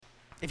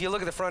If you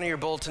look at the front of your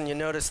bulletin, you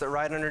notice that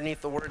right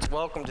underneath the words,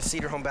 "Welcome to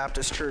Cedar Home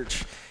Baptist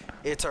Church,"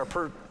 it's our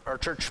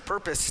church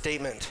purpose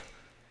statement.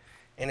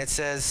 And it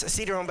says,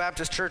 Cedar Home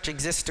Baptist Church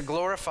exists to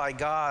glorify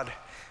God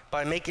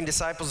by making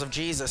disciples of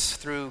Jesus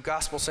through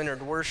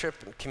gospel-centered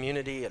worship and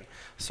community and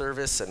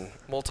service and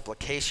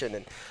multiplication.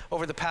 And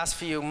over the past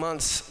few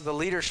months, the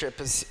leadership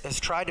has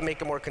tried to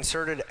make a more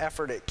concerted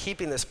effort at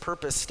keeping this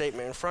purpose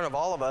statement in front of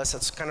all of us.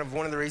 That's kind of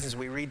one of the reasons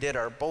we redid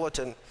our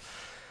bulletin.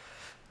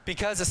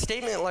 Because a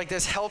statement like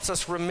this helps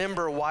us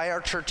remember why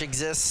our church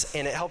exists,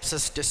 and it helps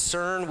us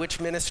discern which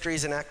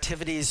ministries and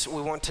activities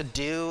we want to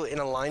do in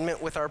alignment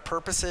with our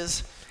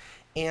purposes.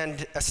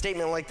 And a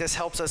statement like this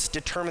helps us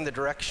determine the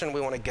direction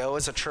we want to go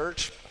as a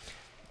church.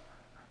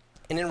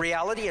 And in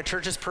reality, a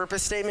church's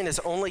purpose statement is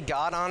only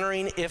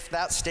God-honoring if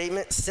that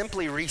statement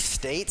simply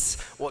restates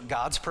what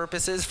God's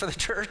purpose is for the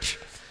church.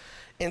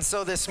 And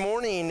so this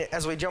morning,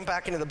 as we jump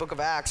back into the book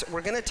of Acts,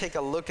 we're going to take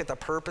a look at the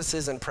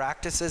purposes and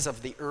practices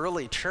of the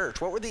early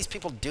church. What were these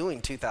people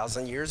doing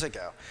 2,000 years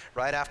ago,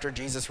 right after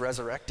Jesus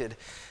resurrected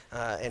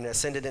and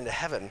ascended into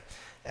heaven,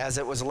 as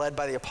it was led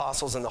by the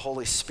apostles and the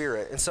Holy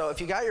Spirit? And so if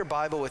you got your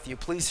Bible with you,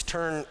 please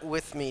turn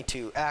with me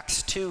to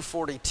Acts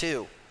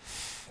 2:42.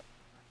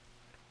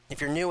 If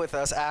you're new with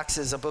us, Acts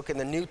is a book in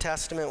the New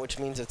Testament, which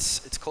means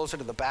it's closer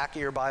to the back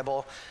of your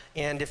Bible.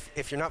 And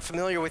if you're not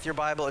familiar with your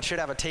Bible, it should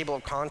have a table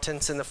of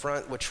contents in the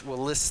front, which will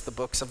list the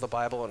books of the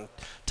Bible and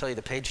tell you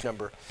the page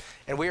number.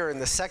 And we are in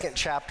the second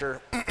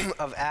chapter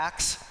of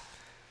Acts,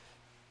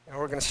 and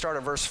we're going to start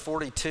at verse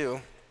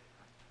 42.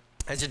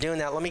 As you're doing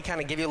that, let me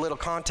kind of give you a little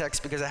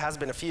context, because it has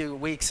been a few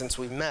weeks since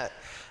we've met.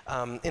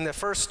 In the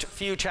first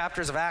few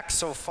chapters of Acts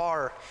so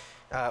far,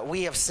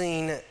 we have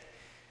seen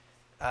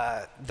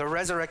the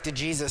resurrected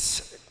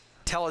Jesus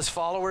tell his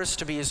followers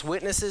to be his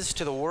witnesses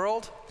to the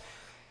world.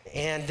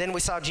 And then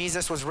we saw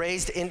Jesus was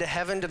raised into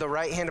heaven to the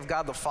right hand of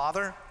God the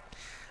Father.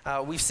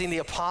 We've seen the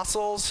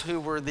apostles, who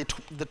were the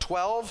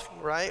 12,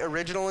 right,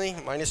 originally,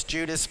 minus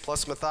Judas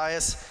plus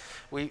Matthias.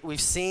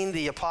 We've seen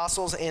the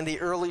apostles and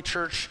the early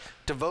church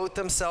devote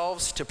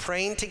themselves to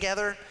praying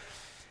together.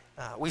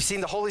 We've seen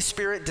the Holy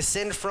Spirit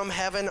descend from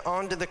heaven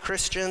onto the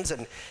Christians,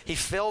 and he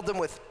filled them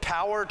with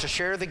power to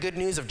share the good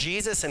news of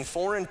Jesus in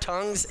foreign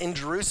tongues in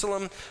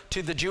Jerusalem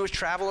to the Jewish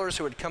travelers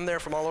who had come there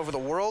from all over the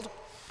world.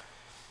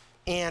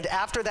 And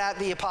after that,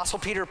 the Apostle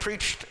Peter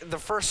preached the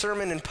first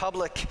sermon in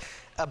public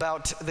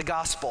about the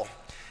gospel.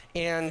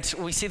 And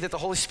we see that the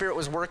Holy Spirit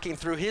was working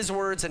through his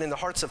words and in the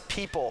hearts of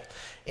people,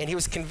 and he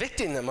was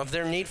convicting them of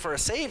their need for a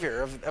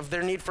Savior, of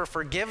their need for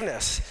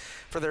forgiveness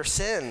for their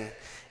sin.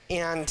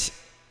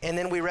 And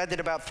then we read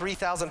that about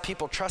 3,000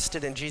 people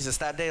trusted in Jesus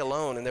that day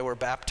alone, and they were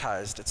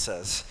baptized, it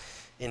says,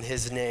 in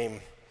his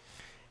name.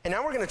 And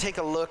now we're going to take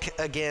a look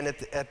again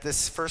at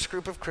this first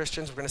group of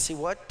Christians. We're going to see,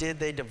 what did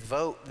they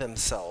devote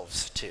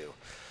themselves to?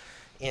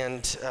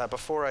 And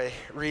before I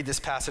read this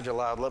passage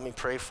aloud, let me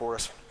pray for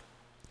us.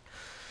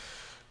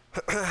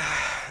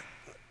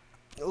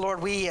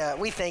 Lord, we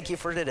thank you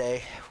for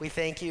today. We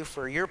thank you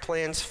for your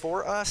plans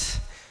for us.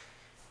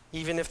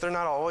 Even if they're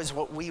not always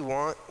what we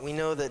want, we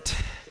know that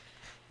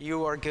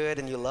you are good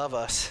and you love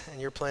us, and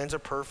your plans are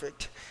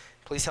perfect.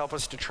 Please help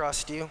us to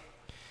trust you.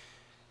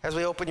 As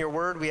we open your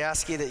word, we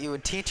ask you that you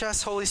would teach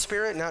us, Holy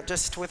Spirit, not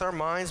just with our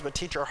minds, but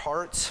teach our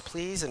hearts,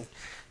 please, and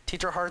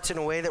teach our hearts in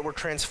a way that we're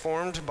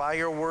transformed by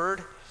your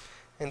word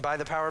and by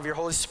the power of your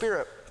Holy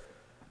Spirit.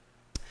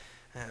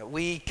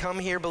 We come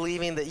here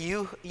believing that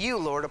you,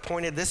 Lord,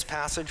 appointed this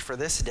passage for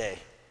this day,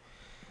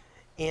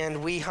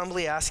 and we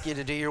humbly ask you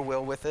to do your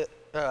will with it,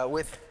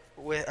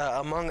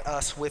 among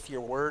us with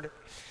your word.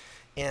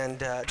 And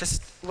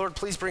just, Lord,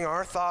 please bring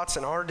our thoughts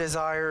and our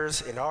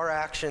desires and our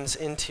actions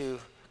into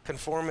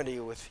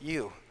conformity with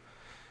you,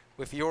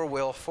 with your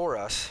will for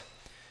us.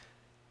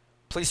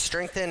 Please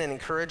strengthen and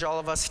encourage all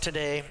of us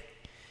today.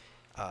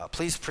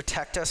 Please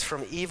protect us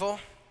from evil.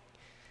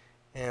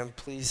 And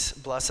please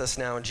bless us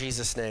now in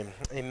Jesus' name.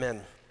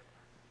 Amen.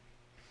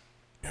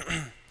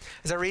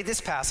 As I read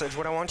this passage,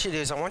 what I want you to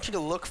do is I want you to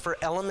look for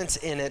elements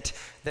in it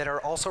that are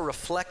also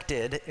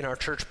reflected in our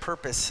church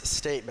purpose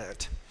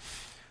statement.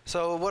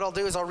 So what I'll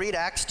do is I'll read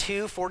Acts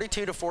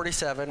 2:42 to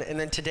 47, and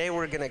then today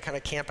we're going to kind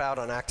of camp out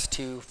on Acts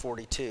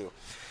 2:42.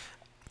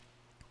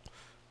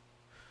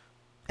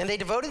 And they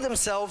devoted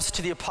themselves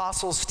to the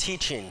apostles'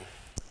 teaching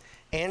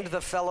and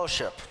the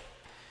fellowship,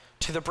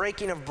 to the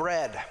breaking of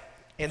bread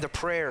and the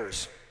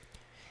prayers.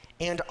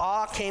 And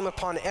awe came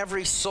upon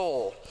every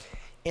soul,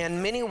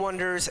 and many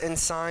wonders and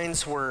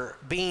signs were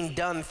being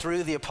done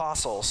through the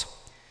apostles.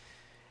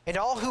 And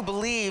all who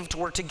believed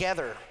were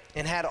together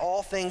and had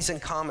all things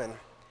in common.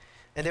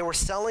 And they were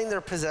selling their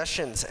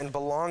possessions and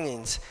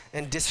belongings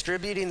and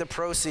distributing the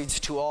proceeds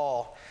to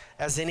all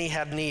as any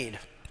had need.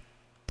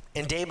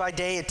 And day by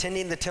day,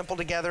 attending the temple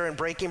together and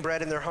breaking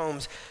bread in their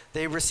homes,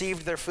 they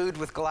received their food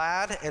with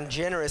glad and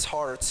generous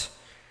hearts,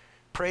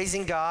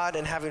 praising God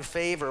and having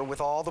favor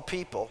with all the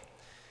people.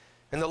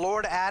 And the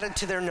Lord added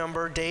to their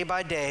number day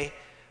by day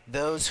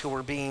those who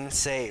were being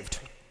saved.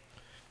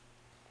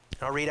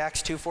 I'll read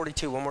Acts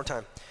 2:42 one more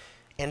time.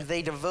 And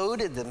they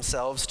devoted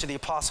themselves to the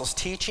apostles'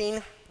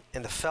 teaching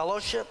and the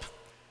fellowship,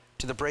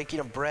 to the breaking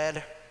of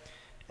bread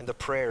and the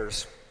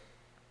prayers.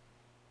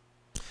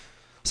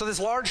 So this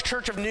large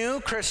church of new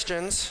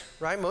Christians,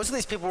 right? Most of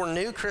these people were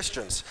new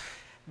Christians.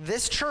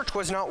 This church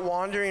was not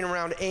wandering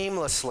around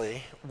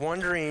aimlessly,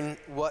 wondering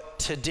what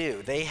to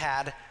do. They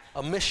had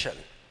a mission.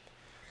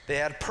 They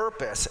had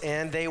purpose,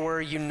 and they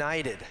were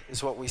united,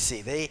 is what we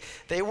see.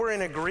 They were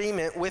in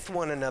agreement with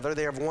one another.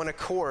 They have one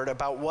accord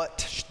about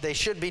what they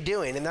should be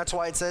doing. And that's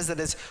why it says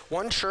that as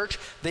one church,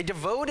 they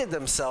devoted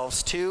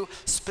themselves to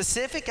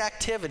specific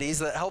activities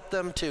that helped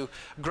them to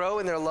grow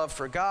in their love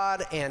for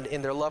God and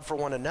in their love for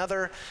one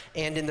another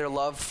and in their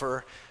love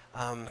for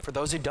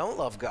those who don't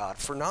love God,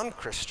 for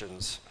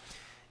non-Christians.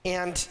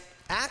 And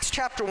Acts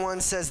chapter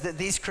 1 says that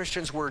these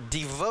Christians were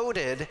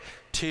devoted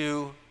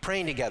to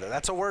praying together.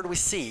 That's a word we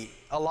see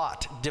a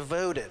lot,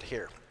 devoted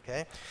here,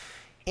 okay?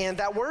 And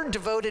that word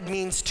devoted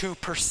means to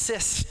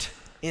persist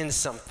in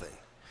something,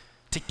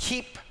 to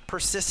keep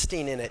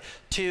persisting in it.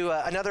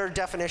 Another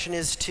definition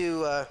is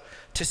to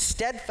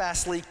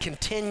steadfastly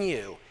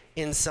continue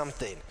in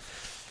something.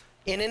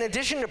 And in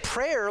addition to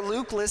prayer,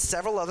 Luke lists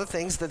several other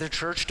things that the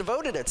church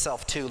devoted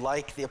itself to,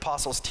 like the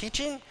apostles'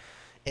 teaching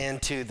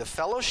and to the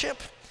fellowship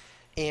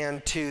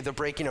and to the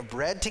breaking of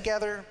bread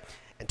together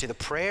and to the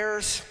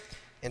prayers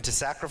and to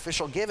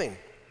sacrificial giving.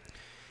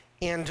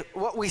 And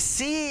what we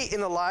see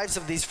in the lives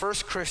of these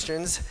first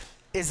Christians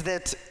is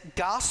that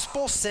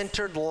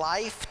gospel-centered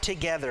life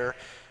together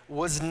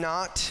was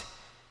not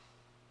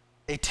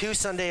a 2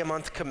 Sunday a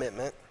month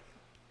commitment.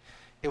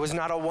 It was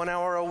not a 1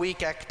 hour a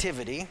week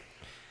activity.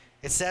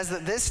 It says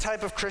that this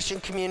type of Christian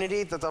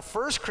community that the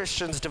first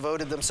Christians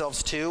devoted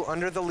themselves to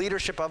under the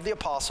leadership of the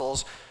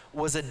apostles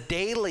was a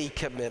daily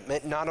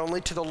commitment, not only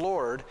to the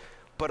Lord,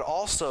 but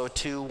also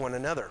to one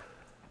another.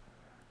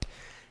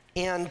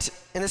 And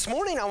this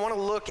morning I want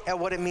to look at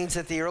what it means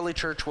that the early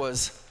church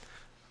was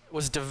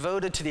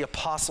devoted to the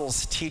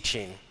apostles'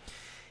 teaching.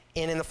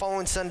 And in the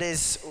following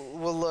Sundays,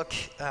 we'll look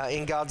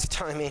in God's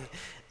timing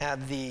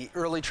at the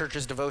early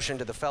church's devotion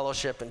to the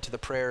fellowship and to the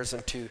prayers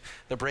and to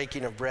the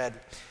breaking of bread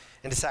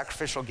and to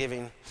sacrificial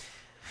giving.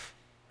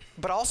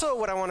 But also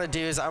what I want to do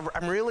is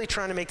I'm really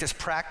trying to make this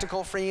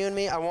practical for you and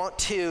me. I want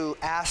to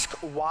ask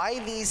why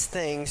these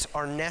things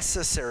are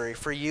necessary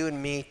for you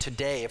and me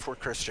today if we're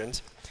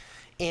Christians,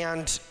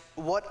 and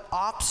what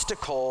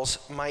obstacles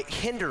might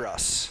hinder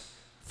us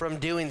from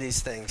doing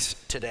these things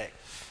today.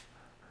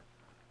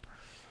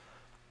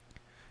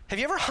 Have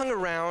you ever hung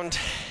around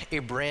a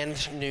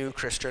brand new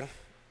Christian?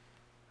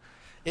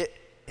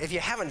 If you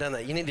haven't done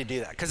that, you need to do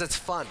that because it's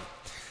fun.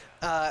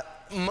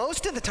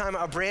 Most of the time,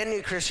 a brand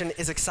new Christian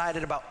is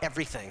excited about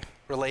everything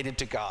related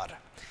to God.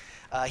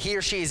 He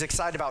or she is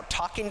excited about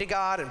talking to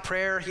God and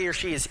prayer. He or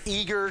she is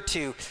eager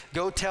to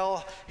go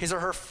tell his or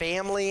her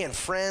family and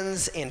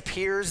friends and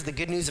peers the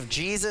good news of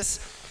Jesus.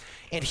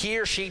 And he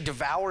or she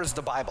devours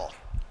the Bible.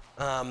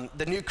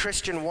 The new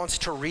Christian wants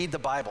to read the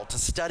Bible, to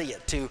study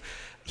it, to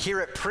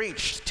hear it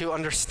preached, to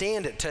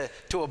understand it,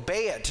 to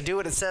obey it, to do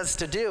what it says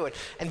to do.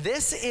 And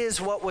this is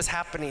what was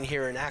happening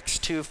here in Acts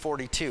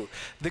 2:42.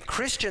 The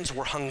Christians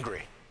were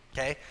hungry,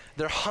 okay?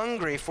 They're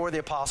hungry for the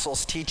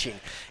apostles' teaching.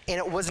 And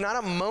it was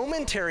not a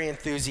momentary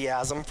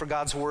enthusiasm for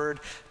God's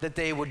word that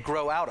they would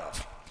grow out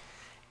of.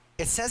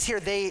 It says here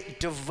they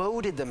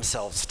devoted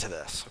themselves to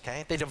this,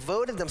 okay? They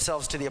devoted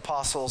themselves to the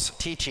apostles'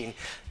 teaching.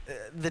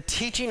 The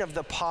teaching of the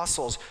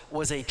apostles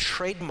was a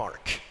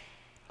trademark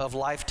of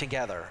life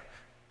together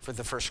for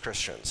the first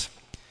Christians.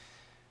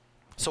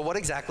 So what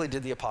exactly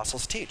did the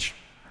apostles teach?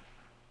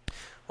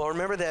 Well,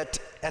 remember that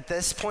at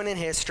this point in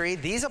history,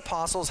 these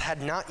apostles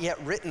had not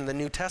yet written the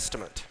New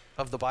Testament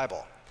of the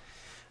Bible.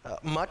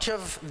 Much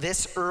of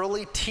this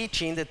early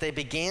teaching that they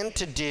began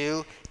to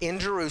do in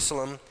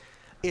Jerusalem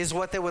is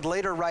what they would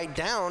later write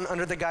down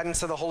under the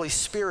guidance of the Holy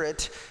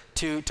Spirit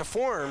to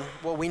form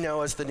what we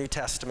know as the New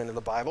Testament of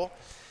the Bible.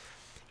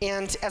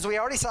 And as we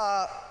already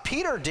saw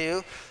Peter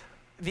do,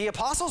 the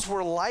apostles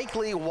were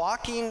likely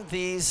walking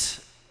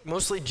these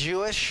mostly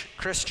Jewish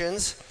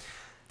Christians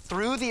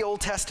through the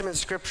Old Testament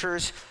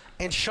scriptures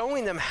and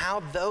showing them how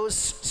those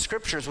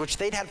scriptures, which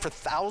they'd had for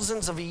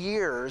thousands of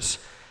years,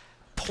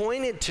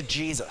 pointed to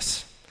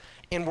Jesus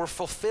and were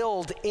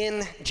fulfilled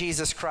in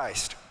Jesus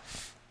Christ.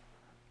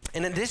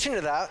 In addition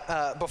to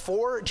that,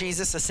 before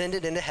Jesus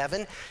ascended into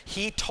heaven,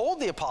 he told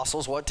the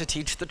apostles what to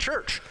teach the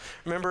church.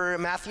 Remember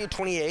Matthew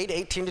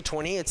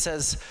 28:18-20, it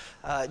says,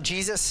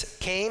 Jesus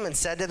came and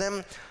said to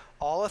them,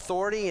 "All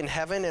authority in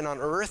heaven and on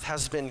earth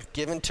has been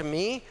given to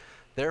me.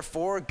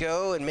 Therefore,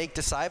 go and make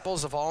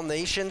disciples of all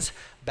nations,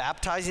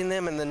 baptizing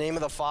them in the name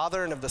of the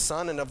Father and of the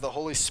Son and of the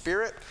Holy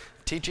Spirit,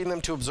 teaching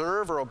them to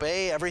observe or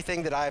obey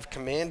everything that I have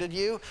commanded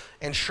you.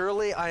 And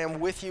surely I am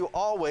with you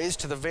always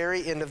to the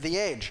very end of the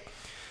age."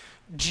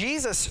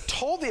 Jesus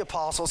told the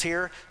apostles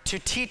here to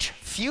teach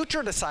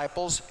future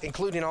disciples,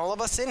 including all of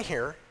us in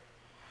here,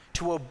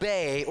 to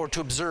obey or to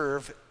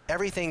observe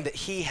everything that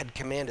he had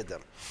commanded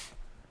them.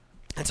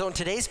 And so in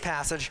today's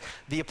passage,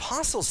 the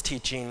apostles'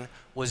 teaching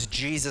was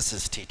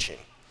Jesus' teaching,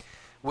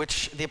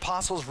 which the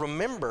apostles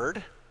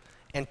remembered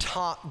and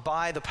taught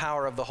by the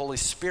power of the Holy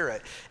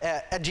Spirit.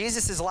 At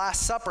Jesus'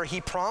 Last Supper,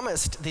 he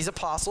promised these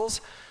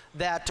apostles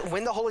that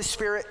when the Holy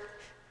Spirit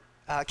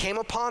came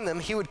upon them,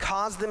 he would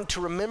cause them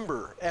to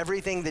remember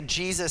everything that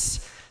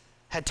Jesus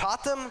had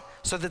taught them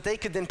so that they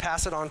could then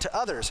pass it on to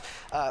others.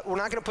 We're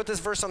not going to put this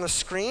verse on the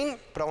screen,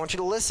 but I want you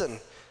to listen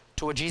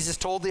to what Jesus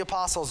told the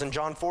apostles in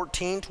John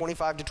 14,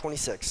 25 to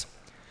 26.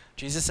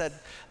 Jesus said,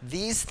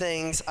 "These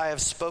things I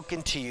have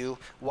spoken to you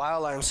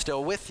while I am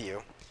still with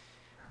you.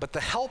 But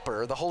the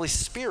Helper, the Holy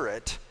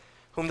Spirit,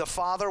 whom the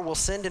Father will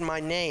send in my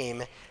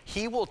name,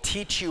 he will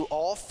teach you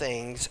all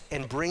things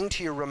and bring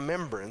to your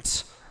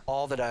remembrance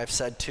all that I have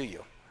said to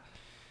you."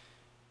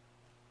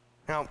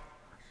 Now,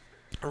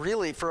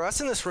 really, for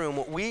us in this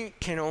room, we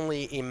can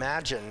only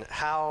imagine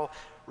how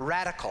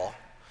radical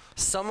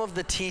some of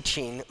the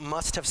teaching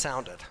must have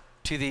sounded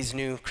to these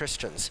new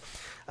Christians.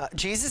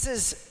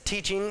 Jesus'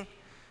 teaching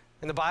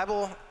in the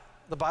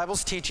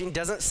Bible's teaching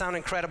doesn't sound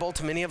incredible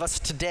to many of us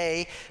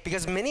today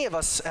because many of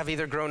us have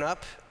either grown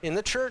up in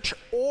the church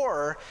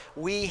or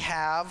we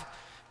have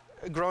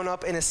grown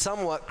up in a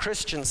somewhat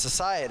Christian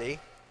society.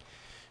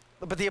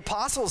 But the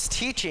apostles'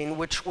 teaching,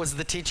 which was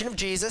the teaching of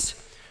Jesus,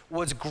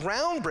 was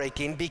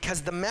groundbreaking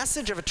because the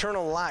message of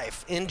eternal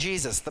life in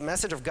Jesus, the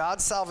message of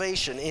God's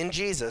salvation in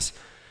Jesus,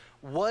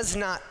 was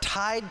not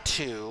tied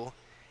to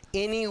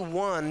any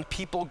one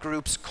people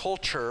group's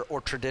culture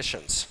or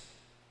traditions.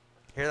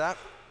 Hear that?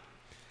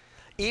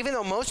 Even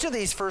though most of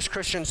these first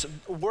Christians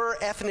were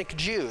ethnic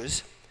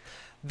Jews,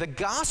 the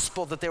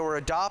gospel that they were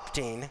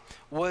adopting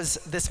was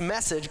this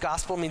message,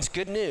 gospel means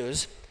good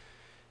news,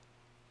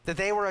 that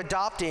they were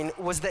adopting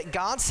was that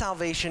God's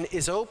salvation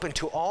is open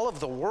to all of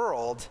the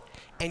world,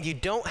 and you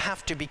don't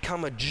have to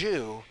become a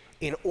Jew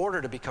in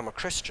order to become a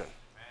Christian.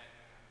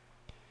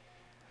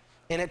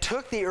 And it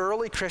took the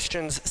early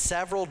Christians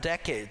several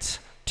decades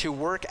to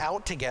work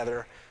out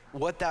together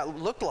what that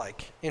looked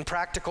like in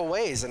practical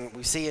ways. And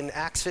we see in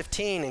Acts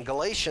 15 and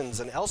Galatians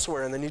and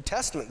elsewhere in the New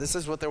Testament, this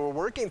is what they were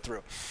working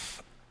through.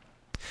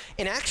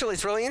 And actually,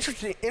 it's really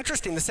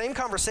interesting. The same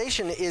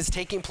conversation is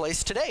taking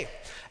place today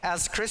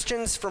as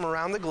Christians from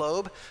around the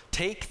globe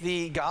take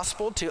the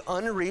gospel to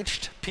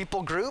unreached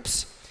people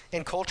groups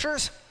and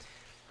cultures.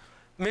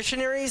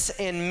 Missionaries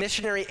and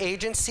missionary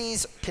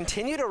agencies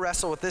continue to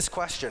wrestle with this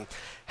question: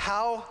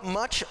 how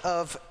much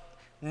of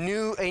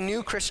a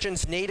new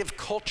Christian's native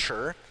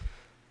culture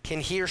can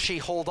he or she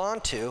hold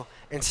on to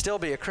and still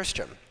be a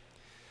Christian?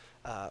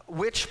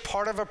 Which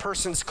part of a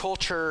person's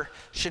culture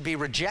should be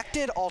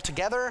rejected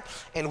altogether,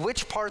 and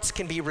which parts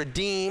can be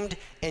redeemed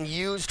and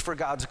used for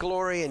God's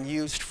glory and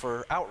used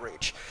for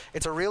outreach?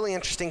 It's a really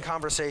interesting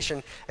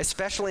conversation,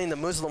 especially in the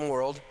Muslim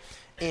world,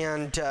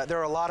 and there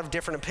are a lot of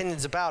different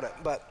opinions about it.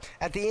 But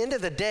at the end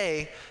of the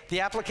day, the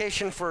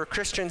application for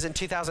Christians in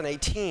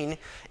 2018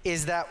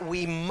 is that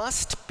we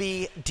must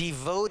be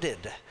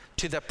devoted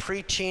to the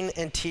preaching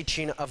and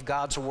teaching of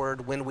God's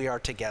word when we are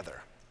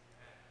together.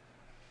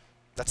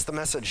 That's the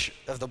message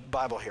of the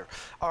Bible here.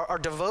 Our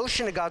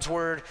devotion to God's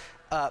word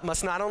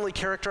must not only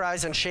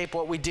characterize and shape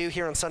what we do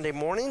here on Sunday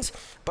mornings,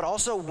 but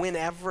also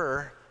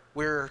whenever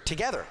we're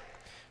together.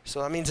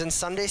 So that means in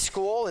Sunday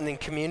school and in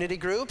community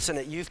groups and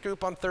at youth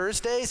group on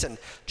Thursdays and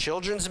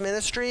children's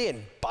ministry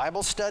and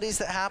Bible studies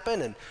that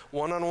happen and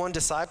one-on-one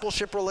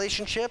discipleship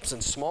relationships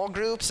and small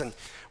groups. And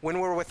when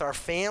we're with our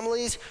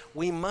families,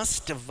 we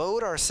must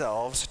devote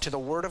ourselves to the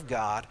Word of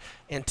God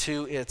and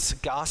to its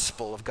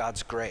gospel of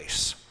God's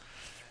grace.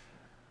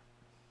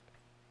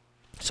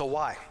 So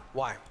why?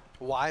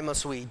 Why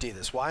must we do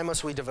this? Why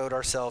must we devote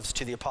ourselves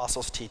to the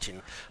apostles'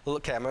 teaching?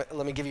 Okay,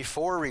 let me give you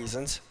 4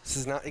 reasons. This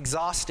is not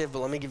exhaustive, but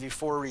let me give you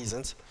 4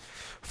 reasons.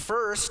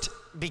 First,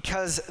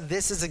 because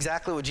this is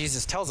exactly what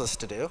Jesus tells us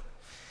to do: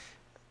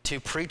 to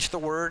preach the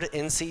word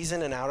in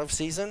season and out of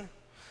season,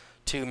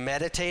 to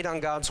meditate on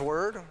God's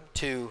word,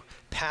 to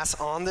pass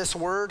on this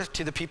word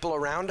to the people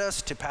around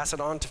us, to pass it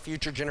on to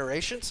future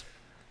generations.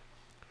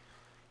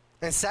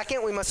 And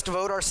second, we must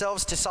devote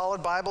ourselves to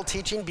solid Bible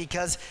teaching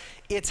because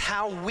it's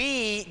how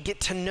we get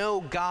to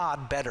know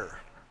God better.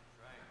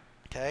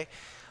 Okay?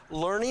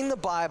 Learning the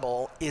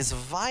Bible is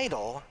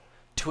vital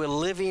to a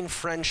living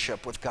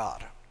friendship with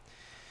God.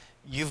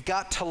 You've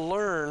got to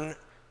learn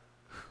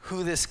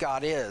who this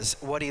God is,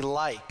 what he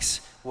likes,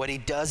 what he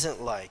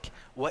doesn't like,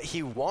 what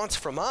he wants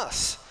from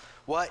us,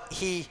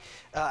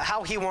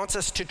 how he wants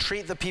us to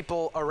treat the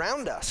people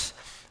around us,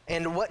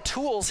 and what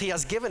tools he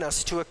has given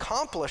us to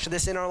accomplish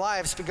this in our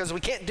lives, because we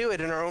can't do it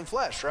in our own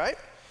flesh, right?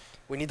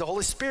 We need the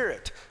Holy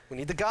Spirit. We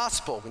need the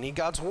gospel. We need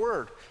God's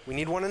word. We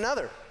need one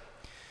another.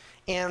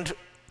 And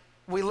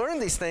we learn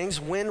these things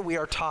when we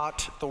are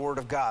taught the word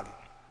of God.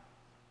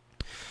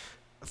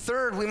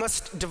 Third, we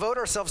must devote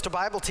ourselves to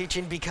Bible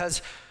teaching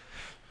because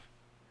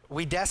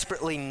we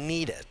desperately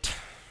need it.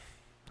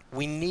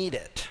 We need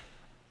it.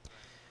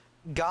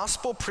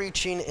 Gospel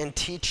preaching and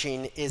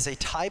teaching is a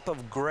type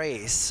of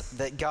grace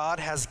that God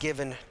has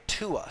given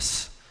to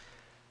us.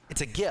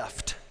 It's a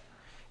gift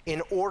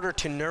in order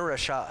to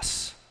nourish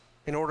us,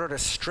 in order to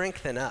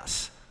strengthen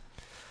us.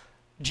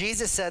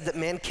 Jesus said that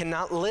man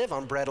cannot live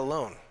on bread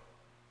alone,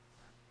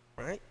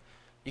 right?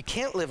 You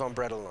can't live on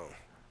bread alone.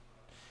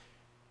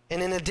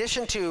 And in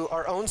addition to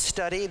our own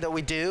study that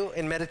we do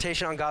in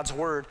meditation on God's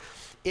word,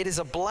 it is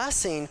a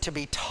blessing to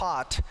be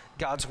taught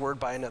God's word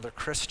by another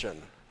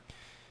Christian.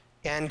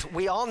 And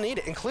we all need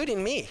it,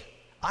 including me.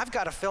 I've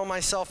got to fill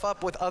myself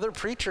up with other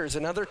preachers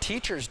and other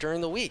teachers during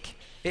the week.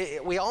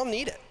 We all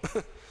need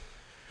it.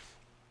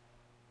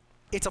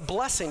 It's a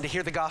blessing to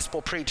hear the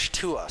gospel preached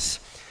to us.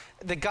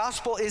 The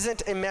gospel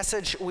isn't a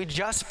message we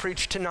just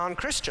preach to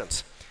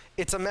non-Christians.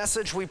 It's a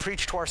message we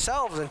preach to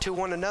ourselves and to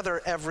one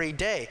another every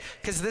day.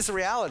 Because this is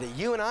reality.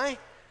 You and I,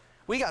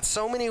 we got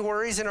so many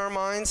worries in our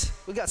minds.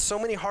 We got so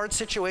many hard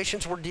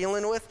situations we're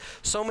dealing with,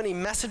 so many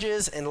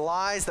messages and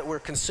lies that we're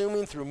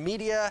consuming through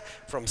media,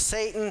 from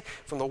Satan,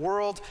 from the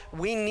world.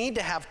 We need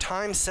to have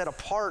time set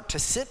apart to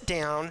sit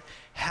down,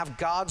 have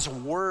God's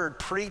word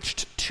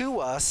preached to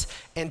us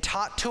and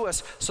taught to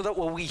us so that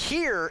what we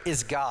hear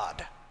is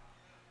God.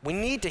 We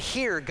need to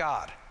hear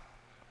God.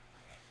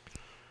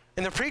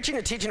 And the preaching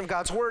and teaching of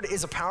God's word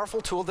is a powerful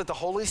tool that the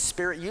Holy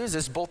Spirit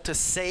uses both to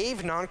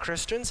save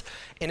non-Christians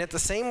and at the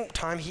same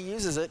time he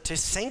uses it to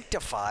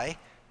sanctify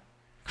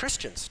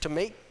Christians, to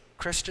make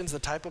Christians the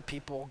type of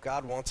people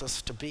God wants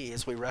us to be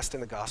as we rest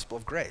in the gospel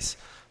of grace.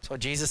 So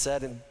Jesus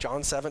said in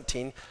John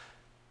 17,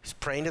 he's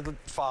praying to the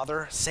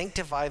Father,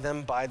 sanctify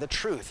them by the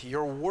truth.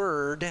 Your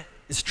word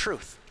is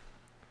truth.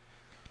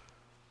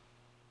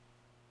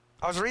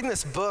 I was reading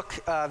this book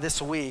this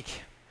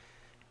week,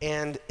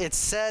 and it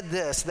said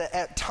this, that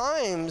at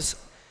times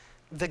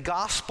the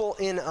gospel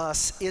in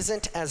us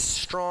isn't as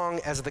strong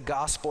as the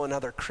gospel in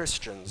other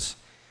Christians.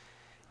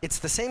 It's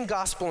the same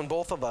gospel in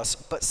both of us,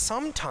 but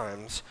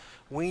sometimes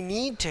we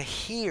need to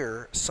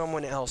hear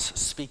someone else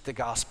speak the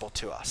gospel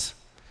to us.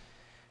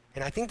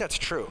 And I think that's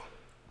true.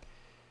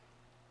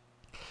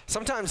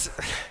 Sometimes,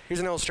 here's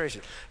an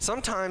illustration.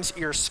 Sometimes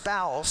your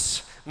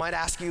spouse might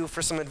ask you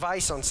for some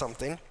advice on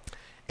something,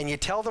 and you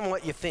tell them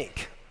what you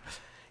think.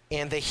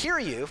 And they hear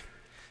you,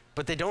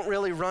 but they don't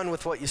really run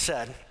with what you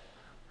said.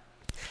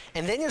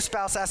 And then your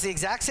spouse asks the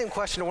exact same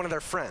question to one of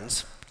their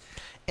friends,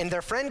 and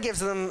their friend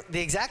gives them the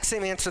exact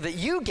same answer that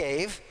you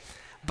gave,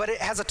 but it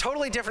has a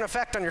totally different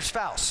effect on your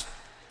spouse.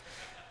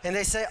 And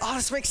they say, oh,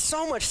 this makes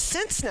so much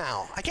sense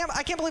now. I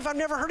can't believe I've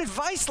never heard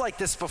advice like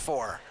this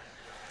before.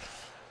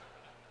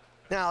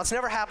 Now, it's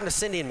never happened to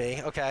Cindy and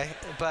me, okay?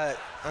 But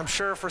I'm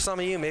sure for some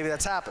of you, maybe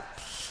that's happened.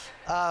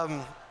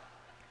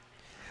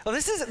 Well,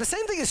 the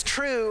same thing is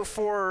true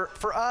for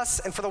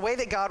us and for the way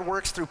that God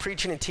works through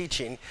preaching and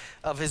teaching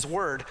of his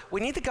word.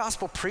 We need the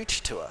gospel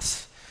preached to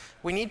us.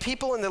 We need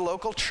people in the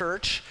local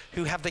church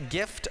who have the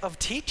gift of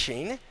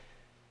teaching,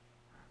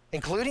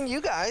 including you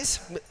guys,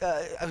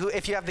 who,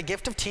 if you have the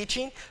gift of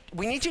teaching,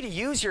 we need you to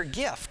use your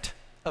gift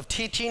of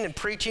teaching and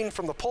preaching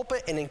from the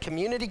pulpit and in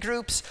community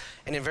groups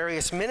and in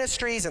various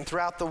ministries and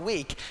throughout the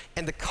week.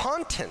 And the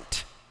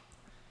content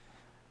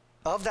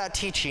of that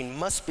teaching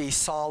must be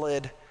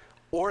solid,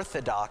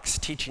 orthodox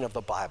teaching of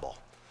the Bible.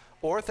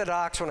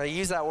 Orthodox, when I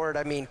use that word,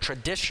 I mean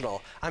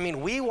traditional. I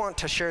mean, we want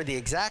to share the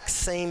exact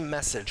same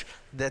message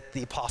that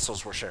the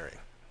apostles were sharing.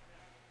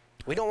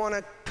 We don't want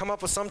to come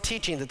up with some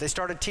teaching that they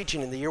started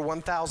teaching in the year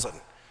 1000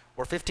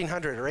 or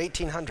 1500 or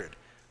 1800.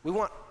 We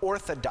want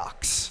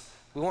orthodox.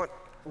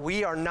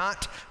 We are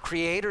not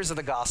creators of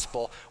the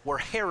gospel. We're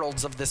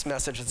heralds of this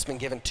message that's been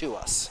given to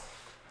us,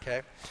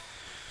 okay?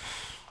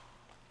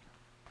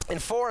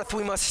 And fourth,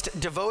 we must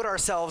devote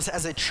ourselves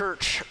as a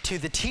church to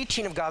the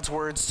teaching of God's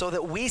word so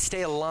that we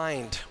stay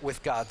aligned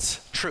with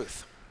God's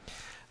truth.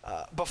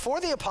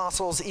 Before the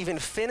apostles even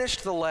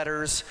finished the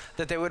letters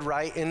that they would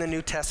write in the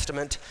New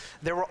Testament,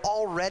 there were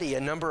already a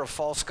number of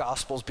false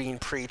gospels being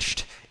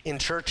preached in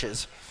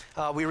churches.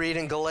 We read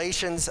in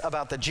Galatians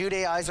about the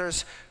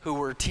Judaizers who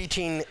were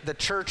teaching the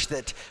church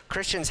that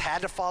Christians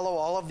had to follow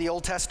all of the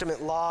Old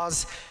Testament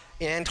laws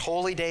and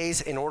holy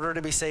days in order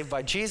to be saved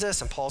by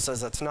Jesus, and Paul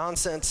says that's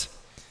nonsense.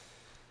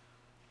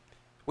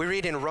 We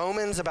read in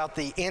Romans about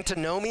the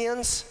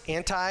antinomians.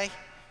 Anti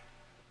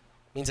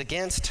means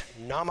against.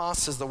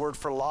 Nomos is the word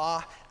for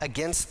law,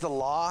 against the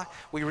law.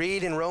 We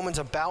read in Romans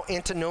about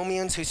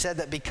antinomians who said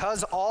that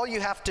because all you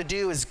have to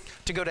do is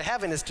to go to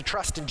heaven is to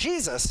trust in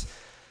Jesus,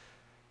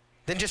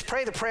 then just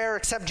pray the prayer,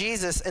 accept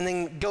Jesus, and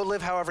then go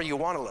live however you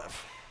want to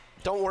live.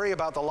 Don't worry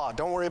about the law.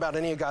 Don't worry about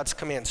any of God's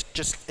commands.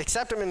 Just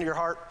accept him into your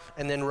heart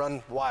and then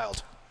run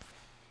wild.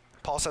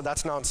 Paul said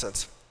that's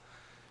nonsense.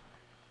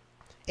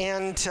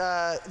 And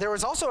there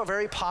was also a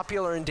very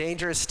popular and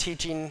dangerous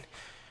teaching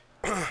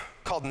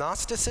called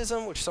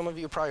Gnosticism, which some of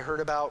you probably heard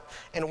about.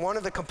 And one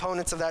of the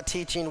components of that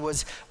teaching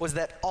was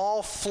that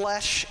all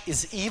flesh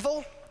is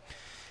evil,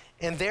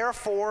 and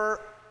therefore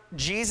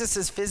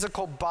Jesus'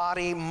 physical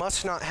body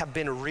must not have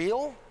been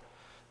real.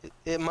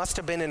 It must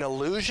have been an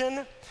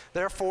illusion.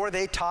 Therefore,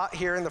 they taught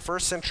here in the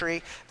first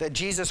century that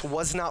Jesus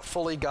was not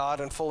fully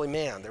God and fully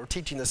man. They were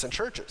teaching this in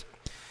churches.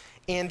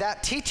 And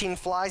that teaching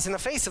flies in the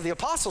face of the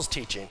apostles'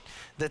 teaching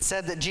that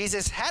said that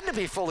Jesus had to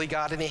be fully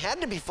God and he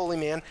had to be fully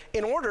man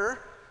in order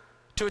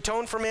to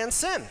atone for man's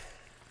sin.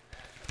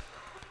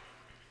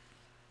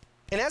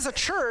 And as a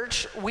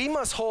church, we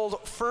must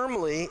hold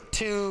firmly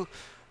to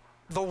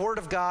the Word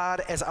of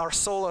God as our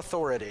sole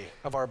authority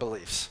of our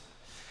beliefs.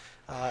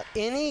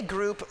 Any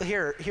group,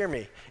 hear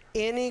me,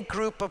 any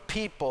group of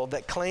people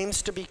that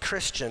claims to be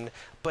Christian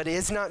but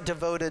is not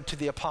devoted to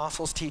the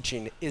apostles'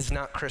 teaching is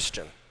not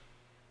Christian.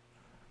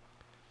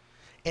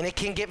 And it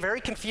can get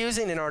very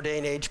confusing in our day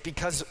and age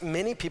because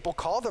many people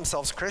call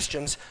themselves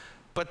Christians,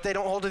 but they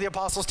don't hold to the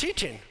apostles'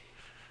 teaching,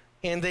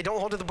 and they don't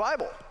hold to the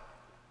Bible.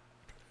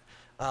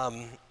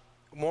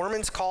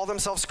 Mormons call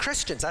themselves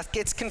Christians. That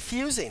gets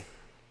confusing.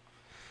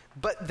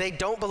 But they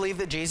don't believe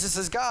that Jesus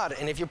is God,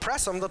 and if you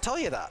press them, they'll tell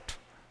you that.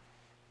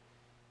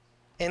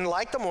 And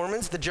like the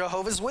Mormons, the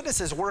Jehovah's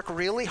Witnesses work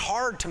really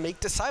hard to make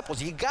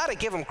disciples. You got to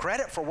give them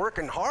credit for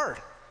working hard.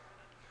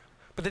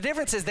 But the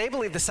difference is they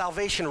believe the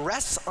salvation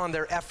rests on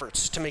their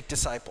efforts to make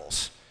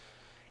disciples.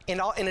 And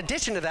in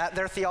addition to that,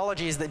 their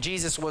theology is that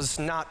Jesus was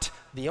not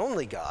the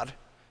only God.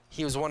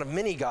 He was one of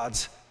many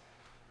gods.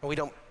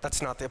 And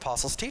that's not the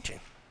apostles' teaching.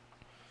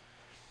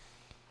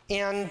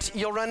 And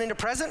you'll run into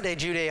present-day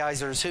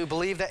Judaizers who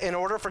believe that in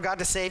order for God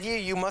to save you,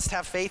 you must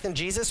have faith in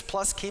Jesus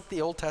plus keep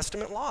the Old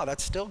Testament law.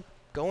 That's still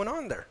going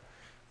on there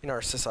in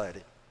our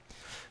society.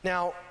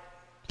 Now,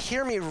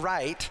 hear me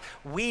right,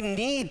 we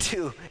need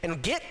to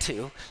and get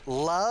to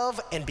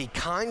love and be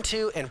kind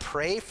to and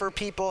pray for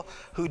people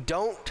who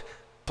don't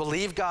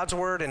believe God's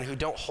word and who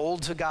don't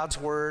hold to God's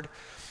word.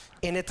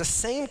 And at the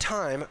same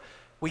time,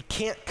 we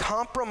can't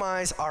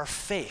compromise our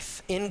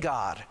faith in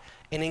God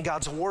and in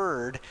God's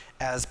word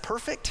as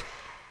perfect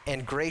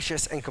and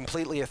gracious and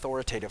completely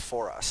authoritative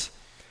for us.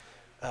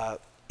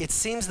 It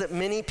seems that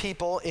many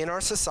people in our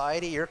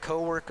society, your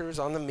coworkers,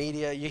 on the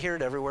media, you hear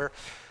it everywhere,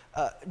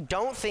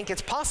 don't think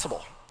it's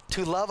possible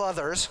to love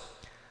others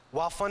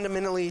while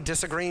fundamentally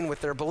disagreeing with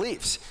their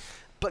beliefs.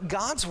 But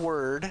God's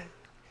word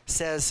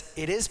says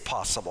it is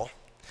possible,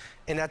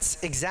 and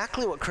that's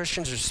exactly what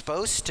Christians are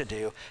supposed to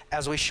do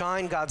as we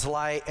shine God's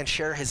light and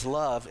share his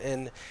love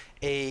in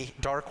a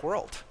dark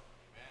world.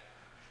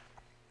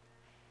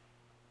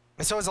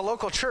 And so as a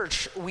local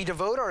church, we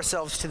devote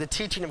ourselves to the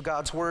teaching of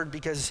God's word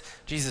because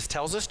Jesus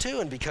tells us to,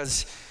 and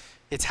because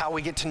it's how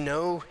we get to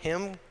know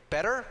him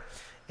better,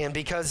 and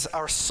because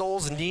our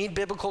souls need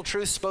biblical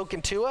truth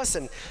spoken to us,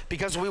 and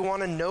because we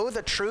want to know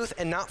the truth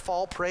and not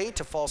fall prey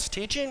to false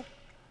teaching.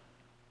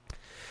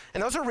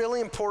 And those are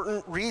really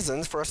important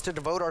reasons for us to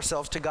devote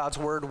ourselves to God's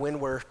word when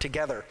we're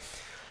together.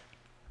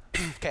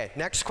 Okay,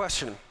 next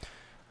question.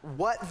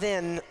 What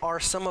then are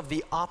some of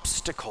the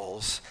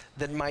obstacles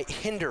that might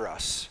hinder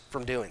us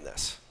from doing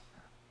this?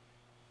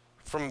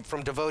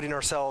 From devoting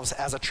ourselves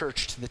as a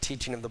church to the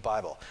teaching of the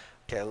Bible?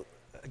 Okay,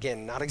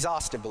 again, not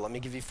exhaustive, but let me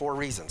give you 4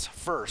 reasons.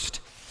 First,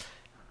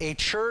 a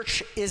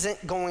church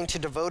isn't going to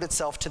devote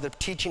itself to the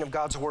teaching of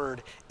God's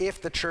word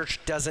if the church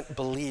doesn't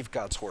believe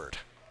God's word.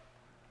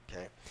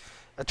 Okay?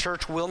 A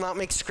church will not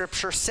make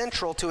Scripture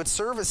central to its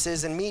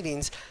services and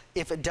meetings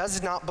if it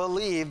does not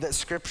believe that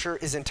Scripture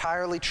is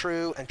entirely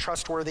true and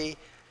trustworthy,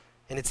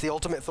 and it's the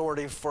ultimate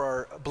authority for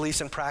our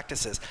beliefs and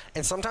practices.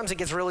 And sometimes it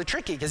gets really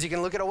tricky because you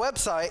can look at a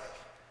website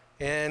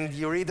and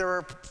you read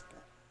their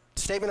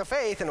statement of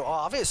faith, and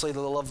obviously they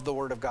love the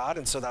Word of God,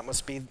 and so that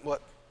must be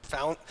what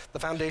the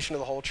foundation of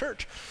the whole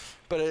church.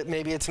 But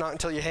maybe it's not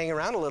until you hang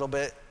around a little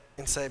bit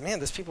and say, man,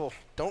 these people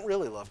don't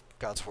really love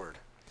God's Word.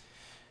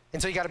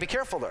 And so you got to be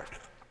careful there.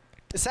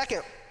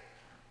 Second,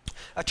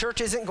 a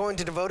church isn't going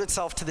to devote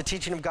itself to the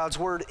teaching of God's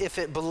word if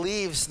it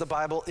believes the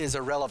Bible is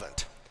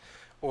irrelevant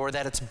or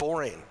that it's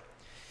boring.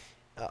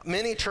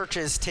 Many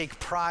churches take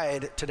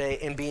pride today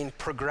in being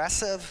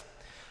progressive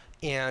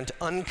and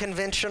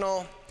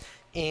unconventional,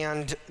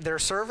 and their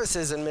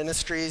services and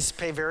ministries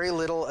pay very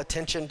little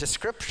attention to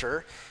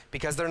Scripture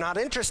because they're not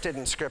interested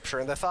in Scripture.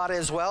 And the thought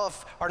is, well,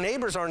 if our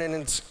neighbors aren't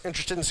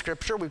interested in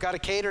Scripture, we've got to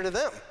cater to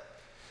them.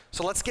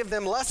 So let's give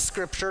them less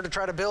Scripture to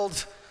try to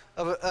build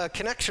a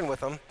connection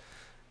with them,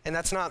 and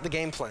that's not the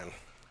game plan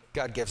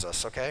God gives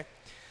us, okay?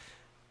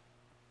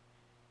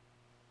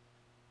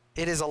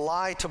 It is a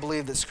lie to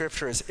believe that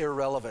Scripture is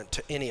irrelevant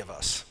to any of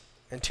us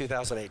in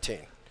 2018.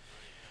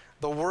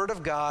 The Word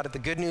of God, the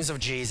good news of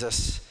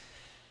Jesus,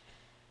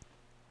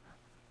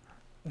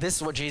 this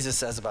is what Jesus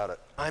says about it.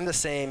 I'm the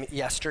same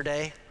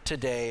yesterday,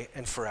 today,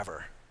 and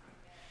forever.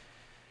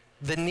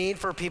 The need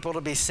for people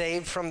to be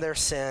saved from their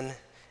sin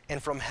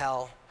and from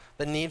hell,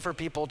 the need for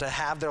people to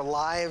have their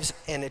lives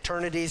and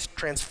eternities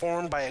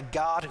transformed by a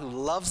God who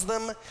loves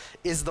them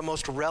is the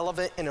most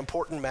relevant and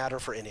important matter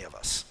for any of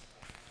us.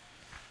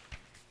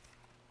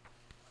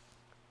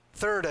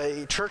 Third,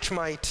 a church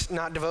might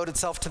not devote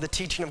itself to the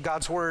teaching of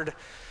God's word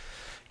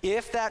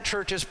if that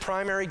church's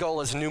primary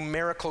goal is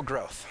numerical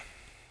growth.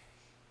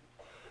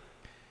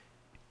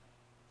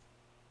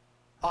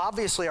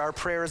 Obviously, our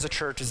prayer as a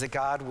church is that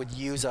God would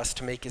use us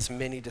to make as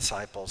many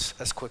disciples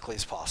as quickly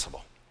as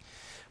possible.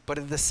 But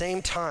at the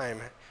same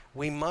time,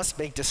 we must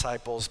make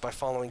disciples by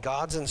following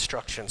God's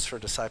instructions for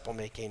disciple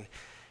making,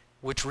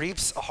 which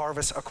reaps a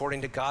harvest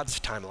according to God's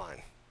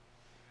timeline.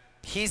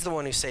 He's the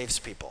one who saves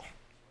people.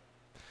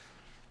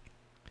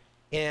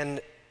 And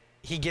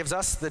he gives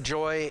us the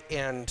joy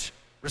and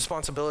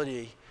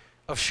responsibility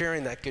of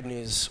sharing that good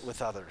news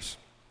with others.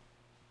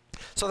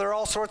 So there are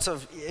all sorts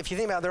of, if you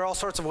think about it, there are all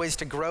sorts of ways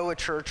to grow a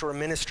church or a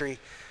ministry,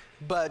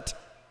 but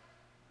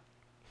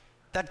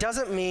that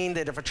doesn't mean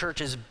that if a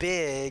church is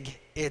big,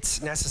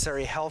 it's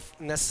necessarily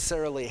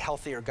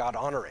healthy or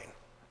God-honoring,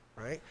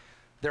 right?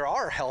 There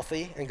are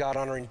healthy and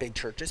God-honoring big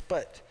churches,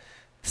 but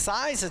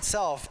size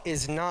itself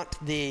is not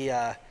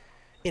the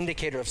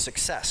indicator of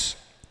success.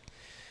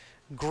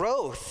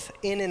 Growth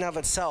in and of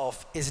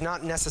itself is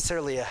not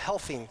necessarily a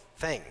healthy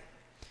thing.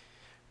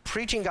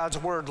 Preaching God's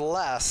word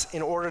less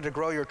in order to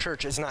grow your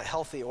church is not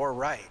healthy or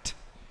right.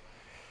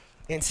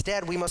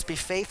 Instead, we must be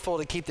faithful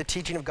to keep the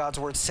teaching of God's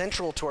word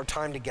central to our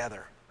time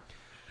together.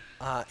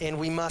 And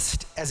we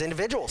must, as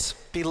individuals,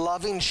 be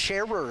loving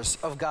sharers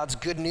of God's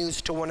good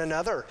news to one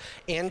another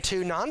and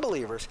to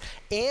non-believers.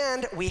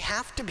 And we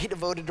have to be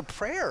devoted to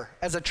prayer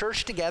as a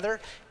church together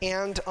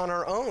and on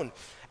our own,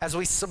 as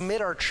we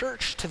submit our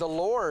church to the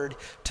Lord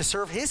to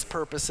serve his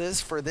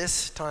purposes for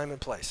this time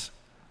and place.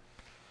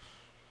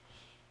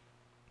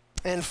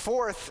 And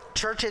fourth,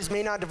 churches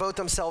may not devote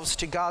themselves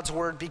to God's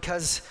word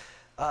because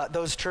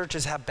those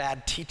churches have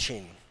bad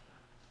teaching.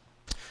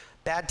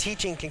 Bad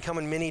teaching can come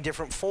in many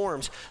different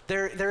forms.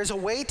 There is a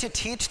way to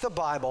teach the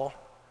Bible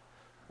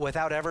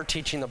without ever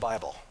teaching the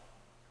Bible.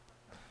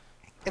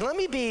 And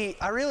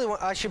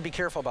I should be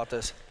careful about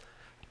this.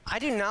 I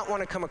do not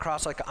want to come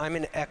across like I'm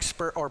an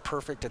expert or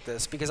perfect at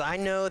this, because I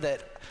know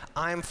that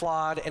I'm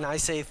flawed and I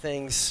say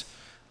things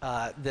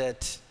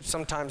that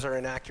sometimes are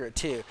inaccurate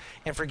too.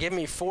 And forgive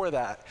me for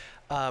that.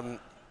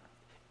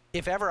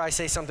 If ever I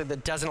say something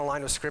that doesn't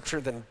align with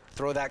Scripture, then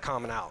throw that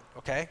comment out,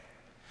 okay?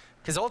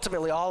 Because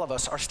ultimately, all of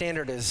us, our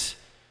standard is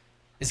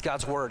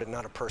God's word and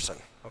not a person,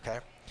 okay?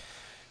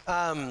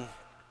 That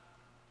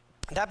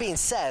being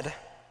said,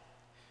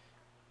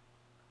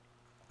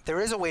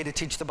 there is a way to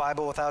teach the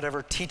Bible without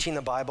ever teaching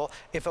the Bible.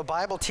 If a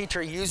Bible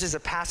teacher uses a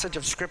passage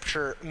of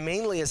Scripture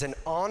mainly as an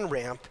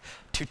on-ramp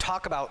to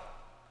talk about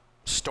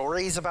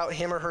stories about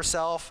him or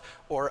herself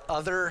or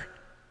other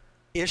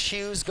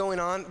issues going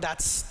on,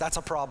 that's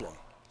a problem.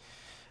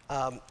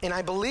 And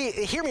I believe,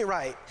 hear me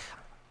right,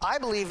 I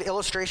believe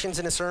illustrations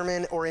in a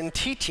sermon or in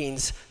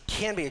teachings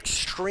can be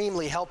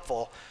extremely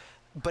helpful,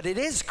 but it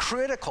is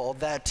critical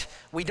that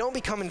we don't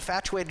become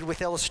infatuated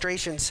with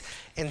illustrations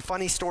and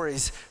funny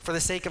stories for the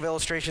sake of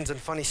illustrations and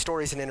funny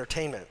stories and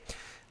entertainment.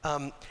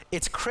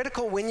 It's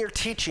critical when you're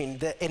teaching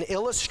that an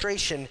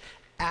illustration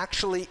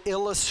actually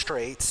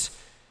illustrates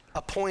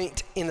a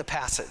point in the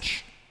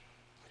passage,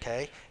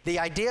 okay? The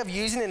idea of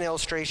using an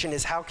illustration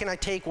is, how can I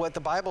take what the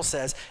Bible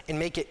says and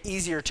make it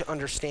easier to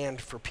understand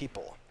for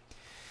people?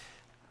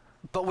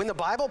 But when the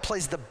Bible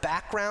plays the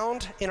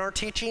background in our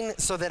teaching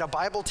so that a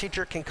Bible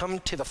teacher can come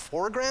to the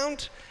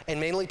foreground and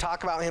mainly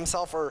talk about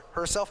himself or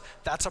herself,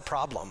 that's a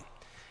problem.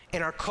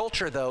 And our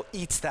culture, though,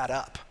 eats that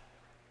up.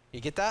 You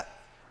get that?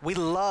 We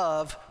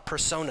love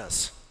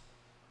personas.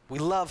 We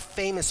love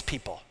famous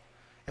people.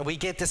 And we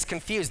get this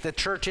confused. The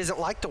church isn't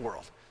like the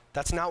world.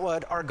 That's not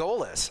what our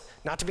goal is.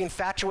 Not to be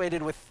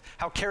infatuated with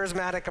how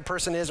charismatic a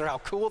person is or how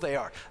cool they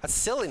are. That's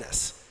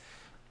silliness,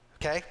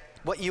 okay?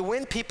 What you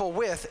win people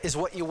with is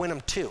what you win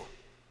them to.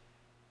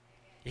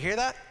 You hear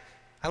that?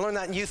 I learned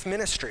that in youth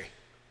ministry.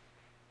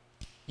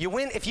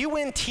 If you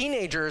win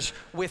teenagers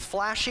with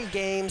flashy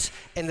games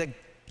and the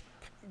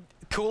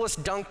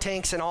coolest dunk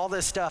tanks and all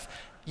this stuff,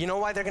 you know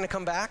why they're going to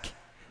come back?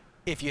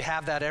 If you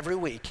have that every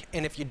week.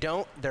 And if you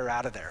don't, they're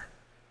out of there.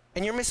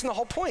 And you're missing the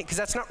whole point, because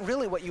that's not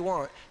really what you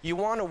want. You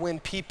want to win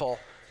people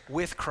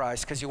with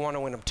Christ because you want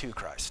to win them to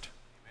Christ.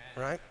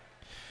 Amen.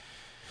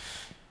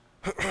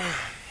 Right?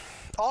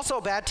 Also,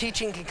 bad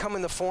teaching can come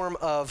in the form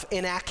of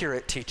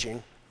inaccurate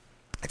teaching.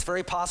 It's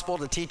very possible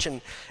to teach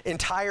an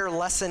entire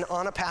lesson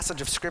on a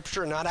passage of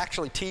Scripture and not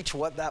actually teach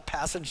what that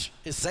passage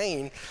is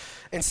saying.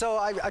 And so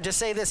I just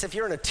say this: if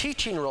you're in a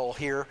teaching role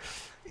here,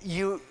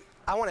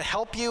 I want to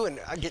help you and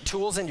get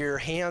tools into your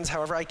hands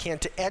however I can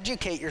to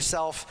educate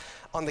yourself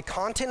on the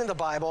content of the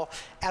Bible,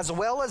 as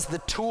well as the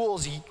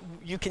tools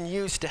you can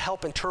use to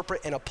help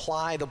interpret and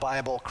apply the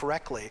Bible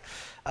correctly.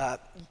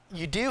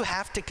 You do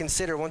have to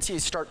consider, once you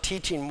start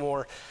teaching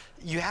more,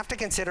 you have to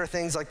consider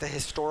things like the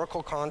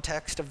historical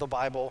context of the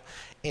Bible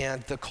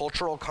and the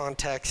cultural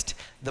context,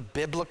 the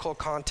biblical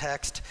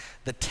context,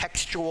 the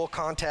textual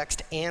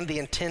context, and the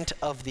intent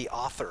of the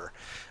author.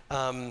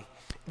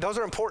 Those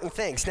are important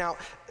things. Now,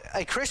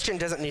 a Christian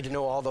doesn't need to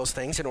know all those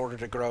things in order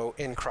to grow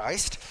in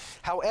Christ.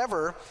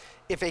 However,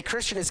 if a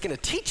Christian is going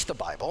to teach the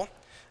Bible,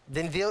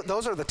 then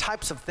those are the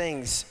types of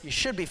things you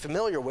should be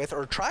familiar with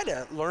or try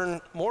to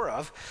learn more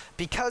of,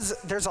 because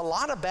there's a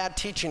lot of bad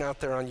teaching out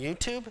there on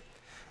YouTube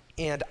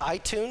and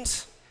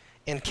iTunes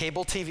and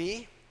cable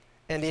TV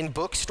and in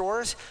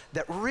bookstores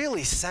that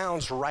really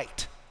sounds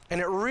right and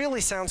it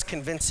really sounds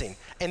convincing.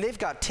 And they've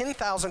got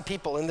 10,000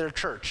 people in their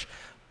church,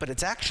 but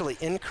it's actually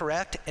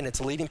incorrect and it's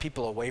leading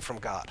people away from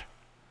God.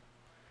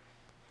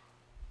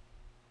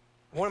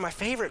 One of my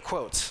favorite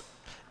quotes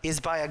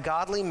is by a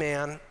godly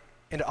man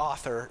and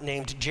author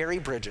named Jerry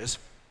Bridges.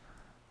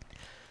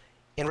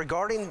 And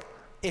regarding,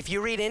 if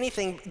you read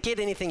anything, get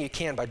anything you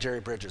can by Jerry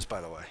Bridges, by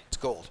the way. It's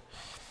gold.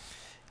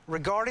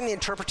 Regarding the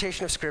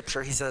interpretation of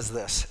Scripture, he says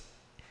this: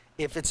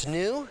 if it's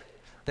new,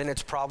 then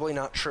it's probably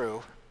not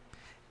true.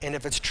 And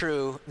if it's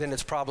true, then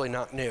it's probably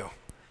not new.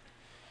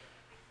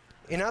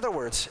 In other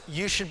words,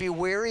 you should be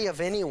wary of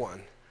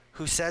anyone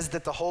who says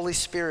that the Holy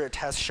Spirit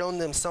has shown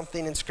them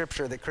something in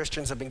Scripture that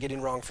Christians have been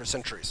getting wrong for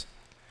centuries.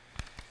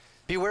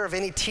 Beware of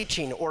any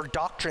teaching or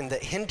doctrine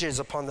that hinges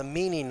upon the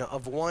meaning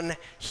of one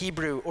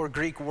Hebrew or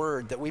Greek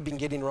word that we've been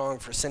getting wrong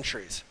for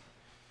centuries.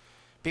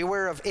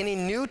 Beware of any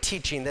new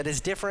teaching that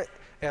is different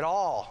at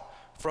all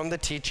from the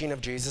teaching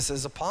of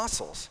Jesus'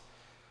 apostles.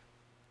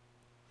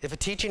 If a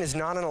teaching is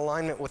not in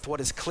alignment with what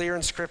is clear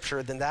in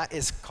Scripture, then that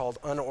is called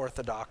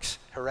unorthodox,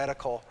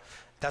 heretical.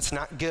 That's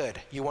not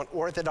good. You want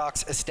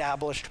orthodox,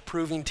 established,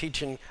 proving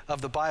teaching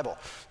of the Bible.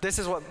 This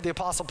is what the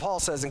Apostle Paul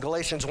says in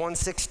Galatians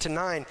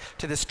 1:6-9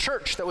 to this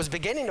church that was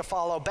beginning to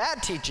follow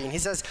bad teaching. He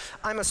says,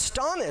 I'm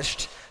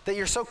astonished that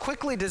you're so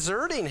quickly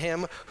deserting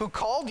him who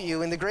called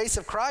you in the grace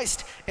of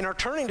Christ and are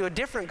turning to a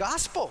different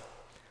gospel.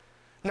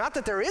 Not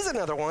that there is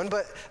another one,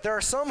 but there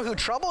are some who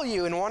trouble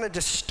you and want to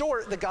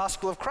distort the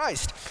gospel of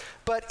Christ.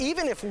 But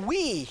even if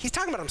we, he's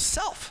talking about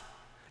himself,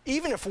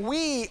 even if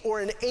we or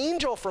an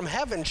angel from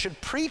heaven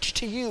should preach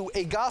to you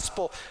a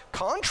gospel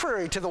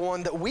contrary to the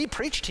one that we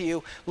preach to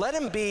you, let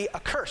him be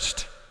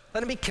accursed.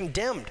 Let him be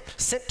condemned,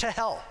 sent to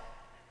hell.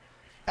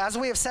 As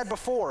we have said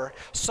before,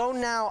 so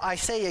now I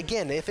say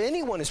again, if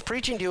anyone is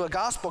preaching to you a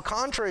gospel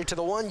contrary to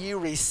the one you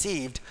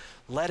received,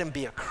 let him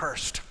be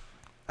accursed.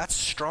 That's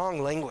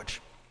strong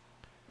language.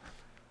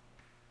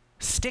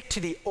 Stick to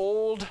the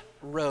old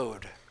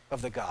road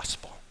of the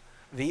gospel,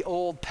 the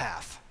old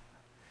path.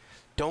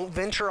 Don't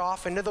venture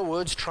off into the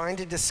woods trying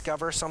to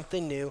discover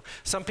something new.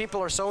 Some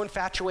people are so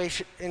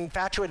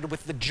infatuated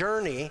with the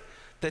journey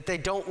that they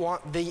don't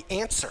want the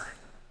answer.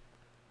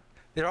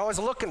 They're always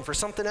looking for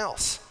something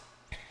else.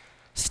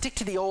 Stick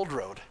to the old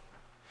road,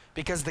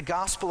 because the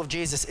gospel of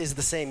Jesus is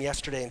the same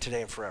yesterday and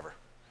today and forever.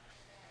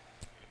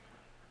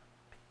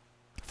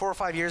 4 or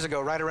 5 years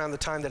ago, right around the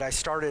time that I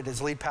started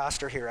as lead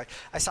pastor here,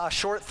 I saw a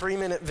short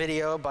 3-minute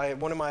video by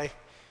one of my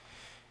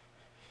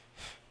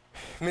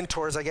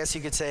mentors, I guess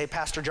you could say,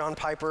 Pastor John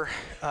Piper,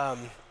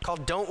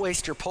 called Don't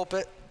Waste Your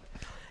Pulpit.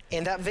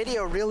 And that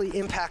video really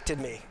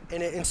impacted me,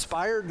 and it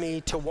inspired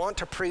me to want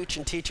to preach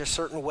and teach a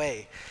certain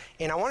way.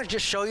 And I want to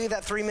just show you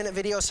that 3-minute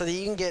video so that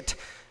you can get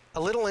a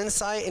little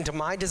insight into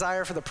my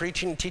desire for the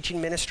preaching and teaching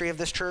ministry of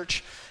this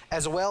church,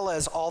 as well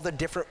as all the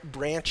different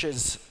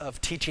branches of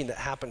teaching that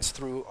happens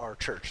through our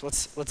church.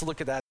 Let's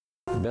look at that.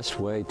 The best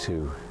way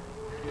to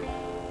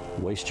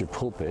waste your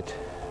pulpit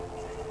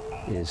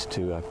is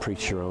to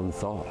preach your own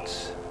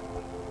thoughts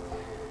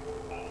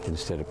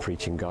instead of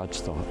preaching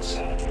God's thoughts.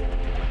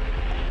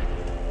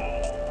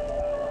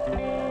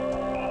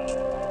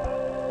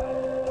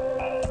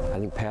 I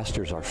think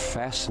pastors are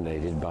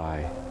fascinated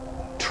by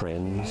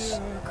trends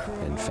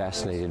and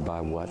fascinated by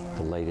what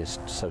the latest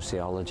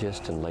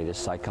sociologist and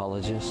latest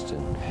psychologist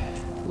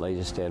and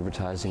latest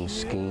advertising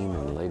scheme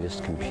and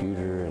latest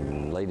computer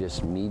and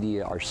latest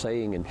media are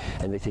saying, and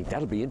they think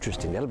that'll be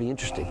interesting, that'll be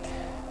interesting.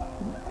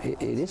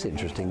 It is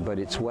interesting, but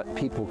it's what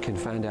people can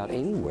find out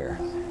anywhere.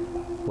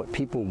 What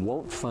people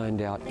won't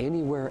find out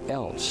anywhere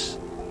else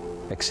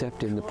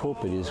except in the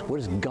pulpit is, what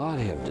does God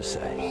have to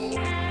say?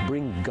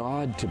 Bring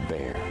God to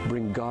bear.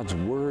 Bring God's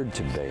word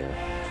to bear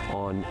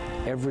on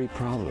every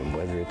problem,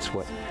 whether it's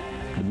what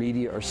the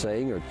media are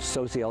saying, or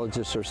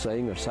sociologists are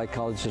saying, or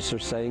psychologists are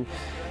saying.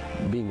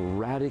 Being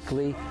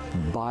radically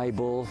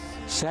Bible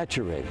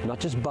saturated, not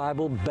just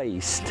Bible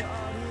based,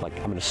 like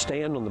I'm going to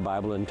stand on the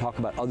Bible and talk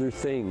about other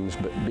things,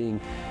 but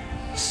being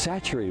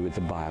saturated with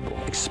the Bible,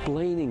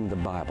 explaining the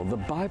Bible. The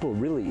Bible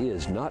really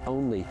is not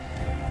only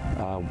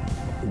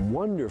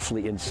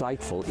wonderfully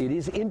insightful, it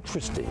is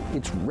interesting.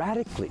 It's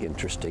radically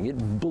interesting. It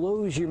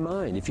blows your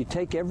mind. If you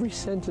take every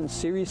sentence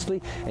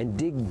seriously and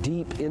dig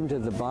deep into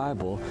the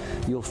Bible,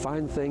 you'll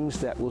find things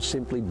that will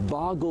simply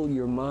boggle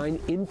your mind,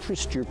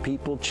 interest your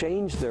people,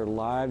 change their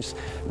lives,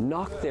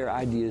 knock their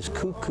ideas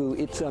cuckoo.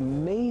 It's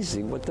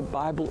amazing what the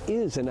Bible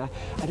is. And I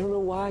don't know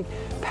why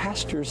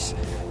pastors,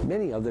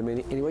 many of them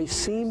anyway,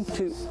 seem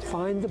to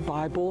find the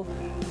Bible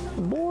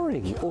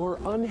boring or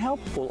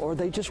unhelpful, or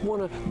they just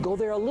want to go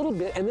there a little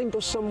bit and then go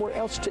somewhere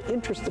else to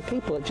interest the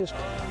people. It just,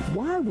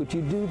 why would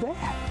you do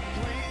that?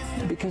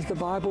 Because the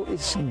Bible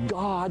is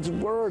God's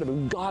word. I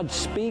mean, God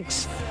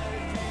speaks,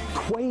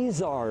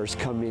 quasars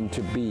come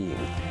into being.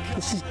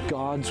 This is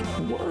God's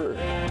word.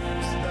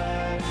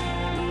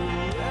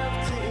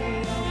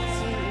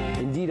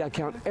 Indeed, I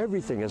count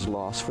everything as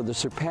loss for the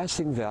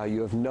surpassing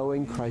value of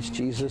knowing Christ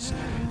Jesus,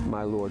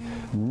 my Lord.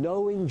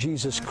 Knowing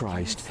Jesus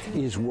Christ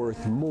is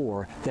worth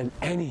more than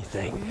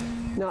anything.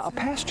 Now, a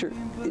pastor,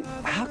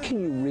 how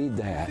can you read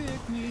that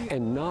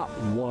and not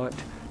want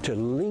to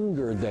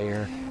linger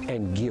there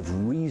and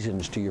give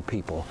reasons to your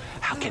people?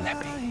 How can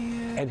that be?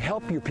 And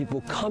help your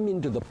people come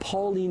into the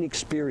Pauline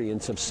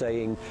experience of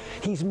saying,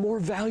 he's more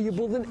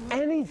valuable than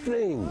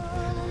anything.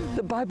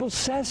 The Bible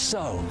says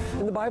so,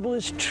 and the Bible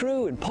is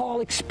true, and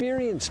Paul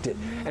experienced it.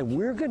 And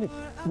we're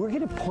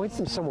gonna point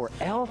them somewhere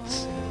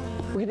else.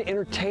 We're going to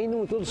entertain them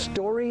with little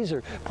stories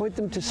or point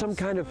them to some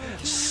kind of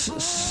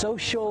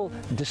social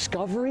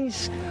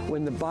discoveries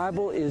when the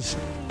Bible is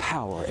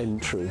power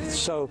and truth.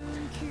 So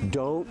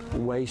don't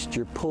waste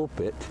your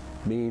pulpit.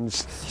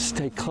 Means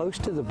stay close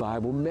to the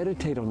Bible,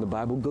 meditate on the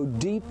Bible, go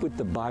deep with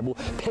the Bible,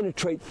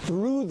 penetrate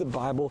through the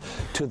Bible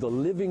to the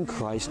living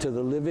Christ, to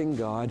the living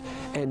God,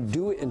 and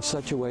do it in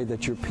such a way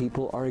that your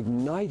people are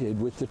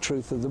ignited with the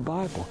truth of the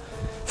Bible.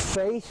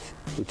 Faith,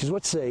 which is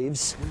what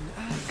saves,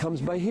 comes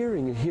by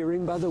hearing, and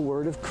hearing by the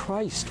word of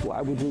Christ.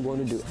 Why would we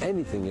want to do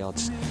anything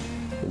else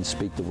than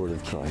speak the word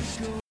of Christ?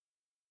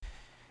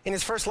 In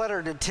his first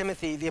letter to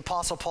Timothy, the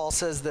Apostle Paul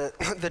says that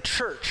the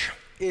church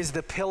is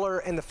the pillar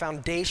and the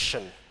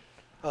foundation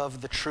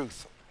of the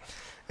truth.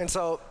 And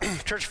so,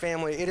 church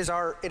family, it is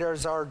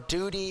our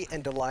duty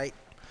and delight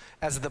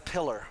as the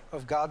pillar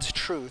of God's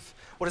truth.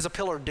 What does a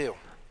pillar do?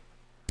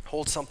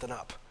 Hold something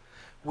up.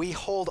 We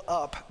hold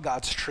up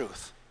God's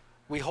truth.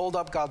 We hold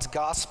up God's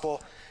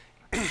gospel,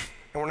 and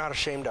we're not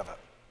ashamed of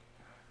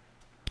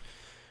it.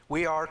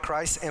 We are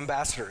Christ's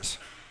ambassadors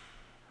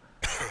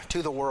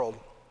to the world,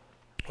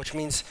 which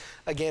means,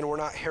 again, we're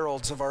not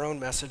heralds of our own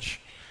message.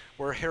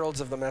 We're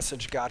heralds of the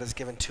message God has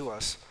given to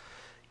us.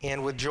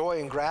 And with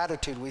joy and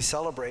gratitude, we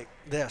celebrate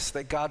this,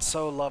 that God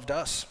so loved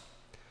us,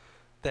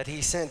 that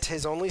he sent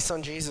his only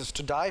son Jesus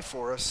to die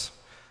for us,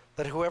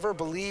 that whoever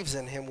believes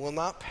in him will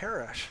not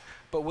perish,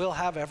 but will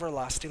have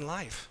everlasting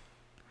life.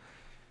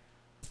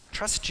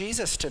 Trust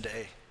Jesus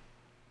today.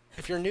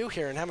 If you're new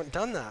here and haven't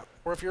done that,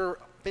 or if you've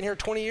been here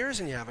 20 years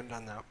and you haven't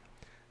done that,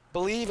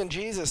 believe in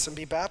Jesus and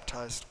be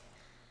baptized.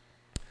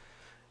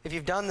 If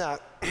you've done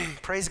that,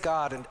 praise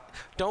God and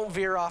don't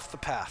veer off the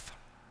path.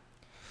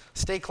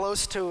 Stay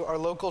close to our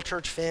local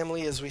church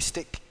family as we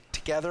stick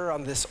together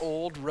on this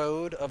old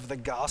road of the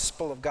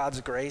gospel of God's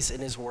grace in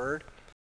his word.